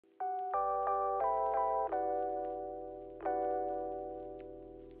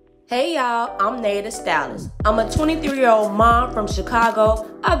Hey y'all, I'm Naya the Stylist. I'm a 23-year-old mom from Chicago.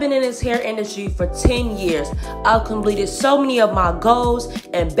 I've been in this hair industry for 10 years. I've completed so many of my goals,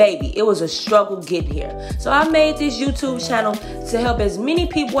 and baby, it was a struggle getting here. So I made this YouTube channel to help as many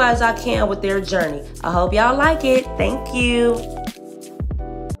people as I can with their journey. I hope y'all like it. Thank you.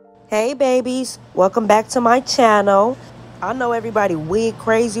 Hey babies, welcome back to my channel. I know everybody wig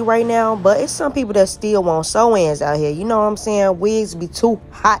crazy right now, but it's some people that still want sew-ins out here. You know what I'm saying? Wigs be too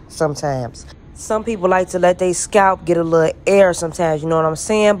hot sometimes. Some people like to let their scalp get a little air sometimes, you know what I'm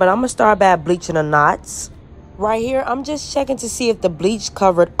saying? But I'm going to start by bleaching the knots. Right here, I'm just checking to see if the bleach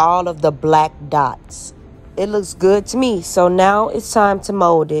covered all of the black dots. It looks good to me, so now it's time to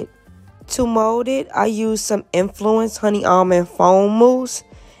mold it. To mold it, I use some Influance Honey Almond Foam Mousse.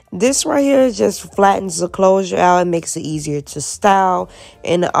 This right here just flattens the closure out and makes it easier to style.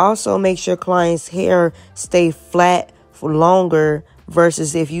 And it also makes your client's hair stay flat for longer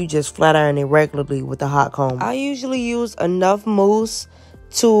versus if you just flat iron it regularly with a hot comb. I usually use enough mousse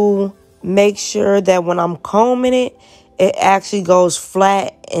to make sure that when I'm combing it, it actually goes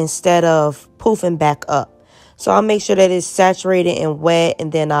flat instead of poofing back up. So I'll make sure that it's saturated and wet,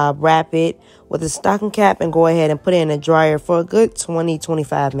 and then I'll wrap it with a stocking cap and go ahead and put it in the dryer for a good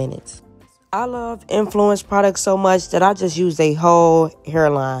 20-25 minutes. I love Influence products so much that I just use a whole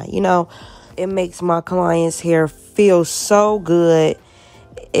hairline. You know, it makes my clients' hair feel so good.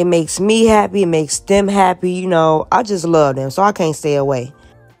 It makes me happy. It makes them happy. You know, I just love them, so I can't stay away.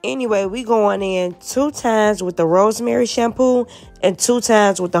 Anyway, we going in 2 times with the rosemary shampoo and 2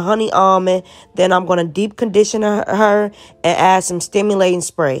 times with the honey almond. Then I'm going to deep condition her and add some stimulating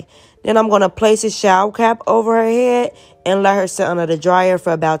spray. Then I'm going to place a shower cap over her head and let her sit under the dryer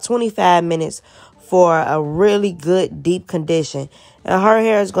for about 25 minutes for a really good deep condition. And her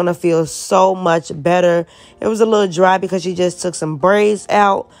hair is going to feel so much better. It was a little dry because she just took some braids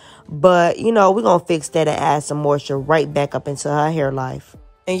out. But, you know, we're going to fix that and add some moisture right back up into her hair life.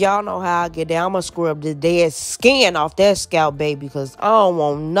 And y'all know how I get down. I'm going to scrub the dead skin off that scalp, baby, because I don't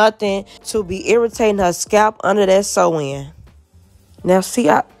want nothing to be irritating her scalp under that sew-in. Now, see,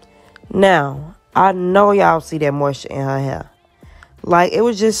 I know y'all see that moisture in her hair. Like, it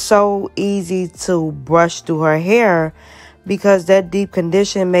was just so easy to brush through her hair because that deep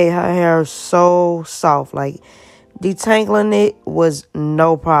condition made her hair so soft. Like, detangling it was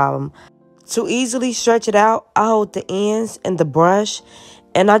no problem. To easily stretch it out, I hold the ends and the brush,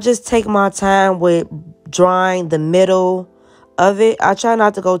 and I just take my time with drying the middle of it. I try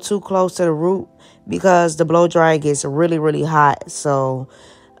not to go too close to the root because the blow dryer gets really, really hot. So,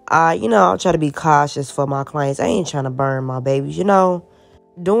 I'll try to be cautious for my clients. I ain't trying to burn my babies, you know.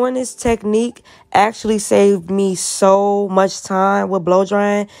 Doing this technique actually saved me so much time with blow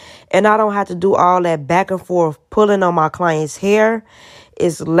drying. And I don't have to do all that back and forth pulling on my client's hair.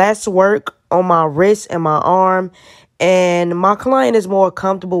 It's less work on my wrist and my arm. And my client is more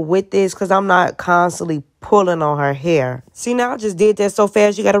comfortable with this because I'm not constantly pulling on her hair. See, now I just did that so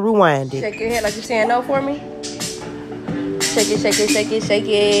fast, you got to rewind it. Shake your head like you're saying no for me. Shake it, shake it, shake it, shake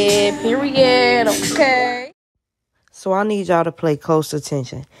it. Period. Okay. So I need y'all to pay close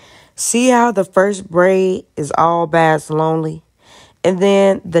attention. See how the first braid is all bass lonely? And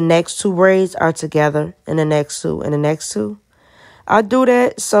then the next 2 braids are together, and the next 2, and the next 2. I do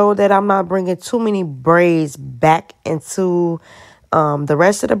that so that I'm not bringing too many braids back into the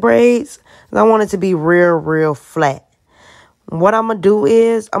rest of the braids. I want it to be real flat. What I'm going to do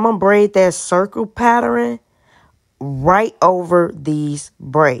is I'm going to braid that circle pattern right over these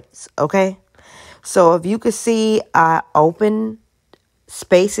braids, okay? So if you can see, I open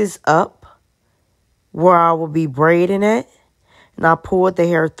spaces up where I will be braiding it. And I pulled the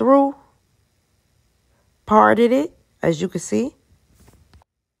hair through, parted it, as you can see.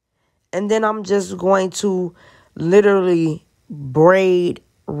 And then I'm just going to literally braid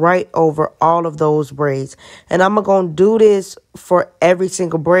right over all of those braids. And I'm going to do this for every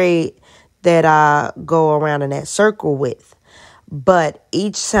single braid that I go around in that circle with. But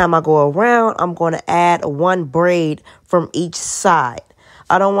each time I go around, I'm going to add 1 braid from each side.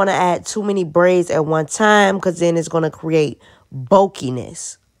 I don't want to add too many braids at one time because then it's going to create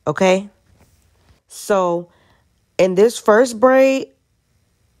bulkiness, okay? So in this first braid,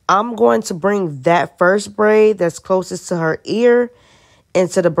 I'm going to bring that first braid that's closest to her ear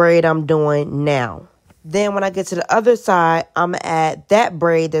into the braid I'm doing now. Then when I get to the other side, I'm going to add that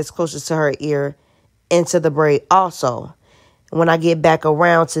braid that's closest to her ear into the braid also. When I get back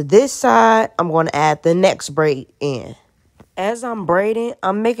around to this side, I'm going to add the next braid in. As I'm braiding,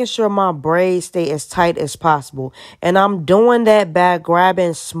 I'm making sure my braids stay as tight as possible. And I'm doing that by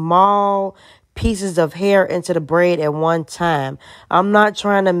grabbing small pieces of hair into the braid at one time. I'm not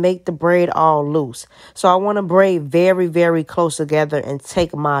trying to make the braid all loose. So I want to braid very, very close together and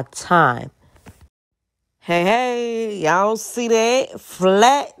take my time. Hey, y'all see that?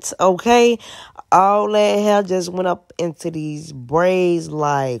 Flat, okay? All that hair just went up into these braids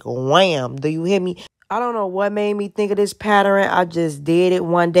like wham. Do you hear me? I don't know what made me think of this pattern. I just did it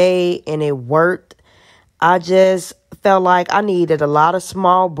one day and it worked. I just felt like I needed a lot of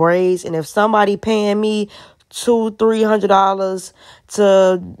small braids. And if somebody paying me $200-300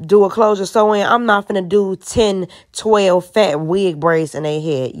 to do a closure sew-in, I'm not finna do 10-12 fat wig braids in their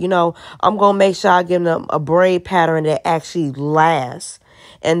head. You know, I'm gonna make sure I give them a braid pattern that actually lasts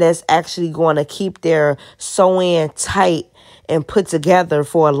and that's actually going to keep their sew-in tight and put together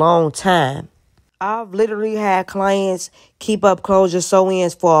for a long time. I've literally had clients keep up closure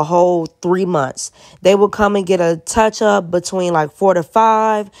sew-ins for a whole 3 months. They will come and get a touch-up between like 4 to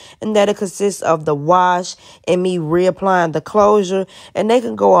 5, and that'll consist of the wash and me reapplying the closure. And they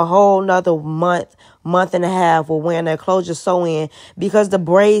can go a whole nother month and a half with wearing their closure sew-in because the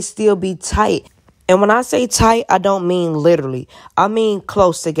braids still be tight. And when I say tight, I don't mean literally. I mean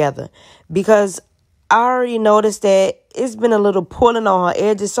close together because I already noticed that it's been a little pulling on her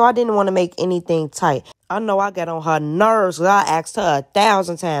edges, so I didn't want to make anything tight. I know I got on her nerves because I asked her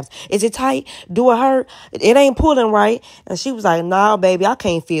 1,000 times, is it tight? Do it hurt? It ain't pulling right. And she was like, nah, baby, I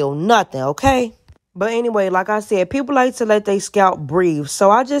can't feel nothing, okay? But anyway, like I said, people like to let their scalp breathe.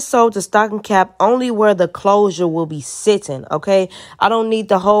 So I just sewed the stocking cap only where the closure will be sitting, okay? I don't need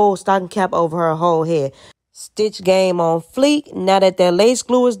the whole stocking cap over her whole head. Stitch game on fleek. Now that lace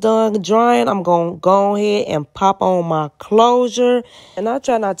glue is done drying, I'm going to go ahead and pop on my closure. And I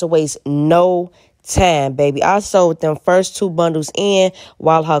try not to waste no time, baby. I sewed them first 2 bundles in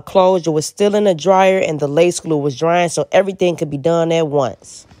while her closure was still in the dryer and the lace glue was drying, so everything could be done at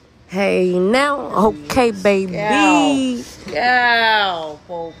once. Hey, now, okay, baby. Scalp,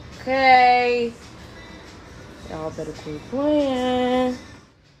 okay. Y'all better quit playing.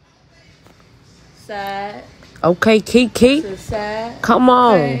 Side. Okay, Kiki. To the side. Come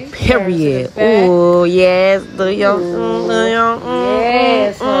on. Okay. Period. Oh, yes. Yes,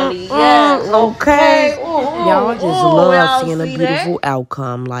 honey. Yes. Okay. Y'all just love seeing a beautiful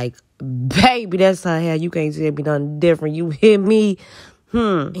outcome. Like, baby, that's her hair. You can't tell me nothing different. You hear me?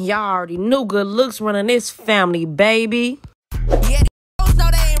 Y'all already knew good looks running this family, baby. Yeah, these know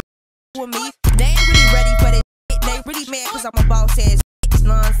they ain't with me. They ain't really ready for this. They really mad because I'm a boss ass. You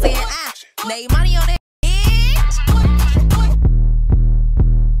know what I'm saying? Lay money on that.